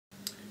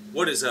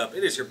What is up?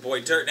 It is your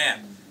boy Dirt Nap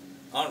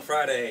on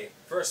Friday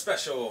for a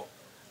special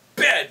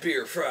Bad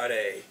Beer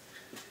Friday.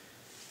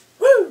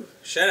 Woo!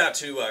 Shout out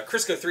to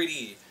Crisco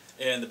 3D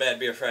and the Bad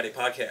Beer Friday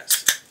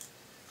podcast.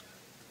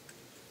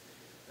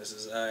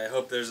 I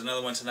hope there's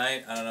another one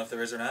tonight. I don't know if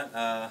there is or not.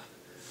 I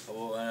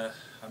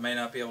may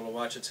not be able to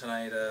watch it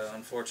tonight,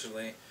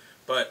 unfortunately,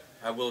 but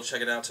I will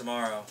check it out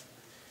tomorrow.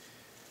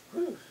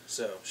 Woo!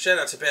 So, shout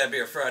out to Bad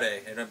Beer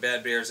Friday and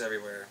bad beers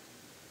everywhere.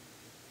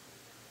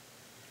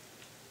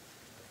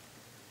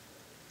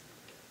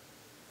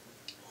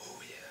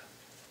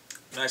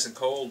 Nice and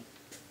cold.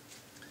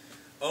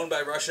 Owned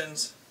by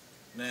Russians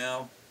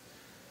now.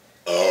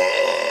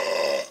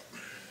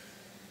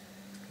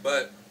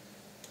 But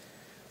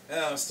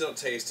still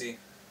tasty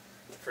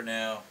for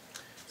now.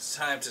 It's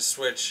time to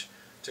switch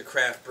to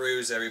craft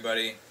brews,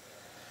 everybody.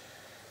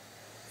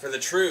 For the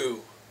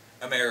true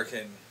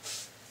American.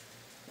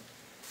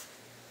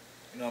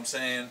 You know what I'm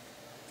saying?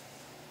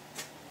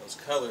 Those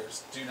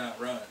colors do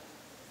not run.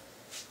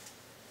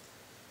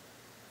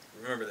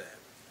 Remember that.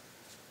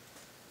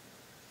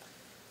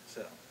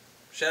 So,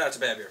 shout out to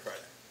Bad Beer Friday.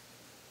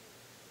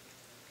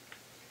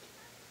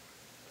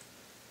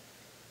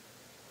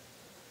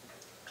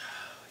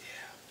 Oh,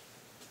 yeah.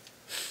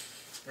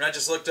 And I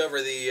just looked over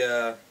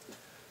the,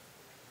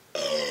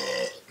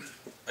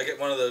 I get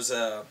one of those,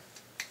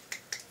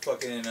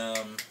 fucking,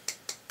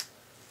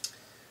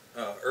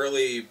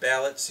 early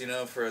ballots, you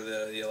know, for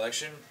the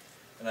election.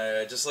 And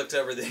I just looked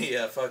over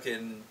the,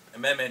 fucking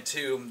Amendment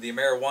 2, the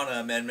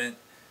marijuana amendment.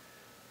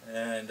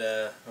 And,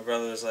 my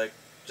brother was like,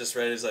 just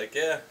read it, he's like,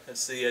 yeah,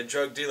 it's the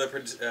Drug Dealer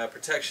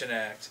Protection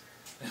Act.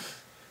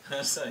 I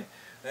was like,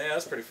 yeah,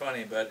 that's pretty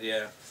funny, but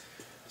yeah,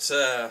 it's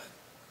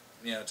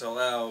you know, to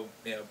allow,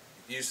 you know,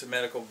 use of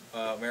medical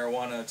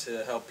marijuana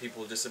to help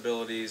people with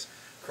disabilities,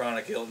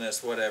 chronic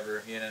illness,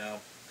 whatever, you know.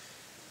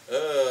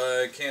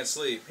 I can't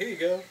sleep. Here you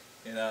go.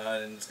 You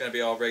know, and it's going to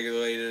be all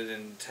regulated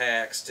and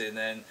taxed, and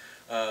then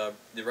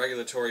the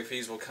regulatory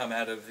fees will come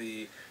out of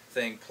the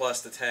thing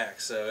plus the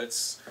tax. So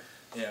it's,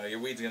 you know, your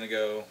weed's going to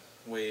go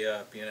way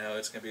up, you know.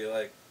 It's going to be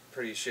like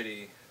pretty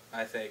shitty,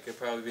 I think. It'll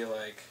probably be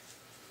like,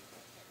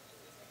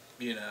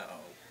 you know,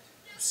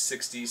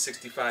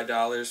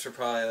 $65 for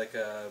probably like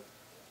a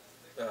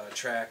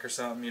track or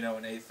something, you know,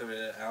 an eighth of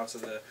an ounce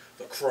of the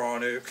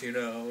chronic, you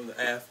know, the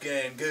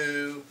Afghan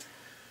goo.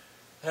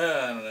 I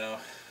don't know.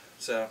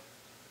 So,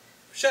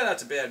 shout out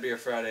to Bad Beer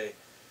Friday.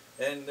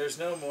 And there's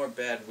no more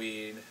bad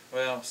weed.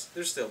 Well,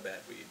 there's still bad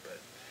weed, but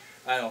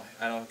I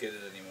don't get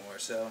it anymore.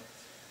 So,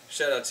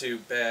 shout out to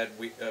Bad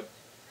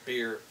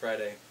Beer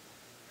Friday.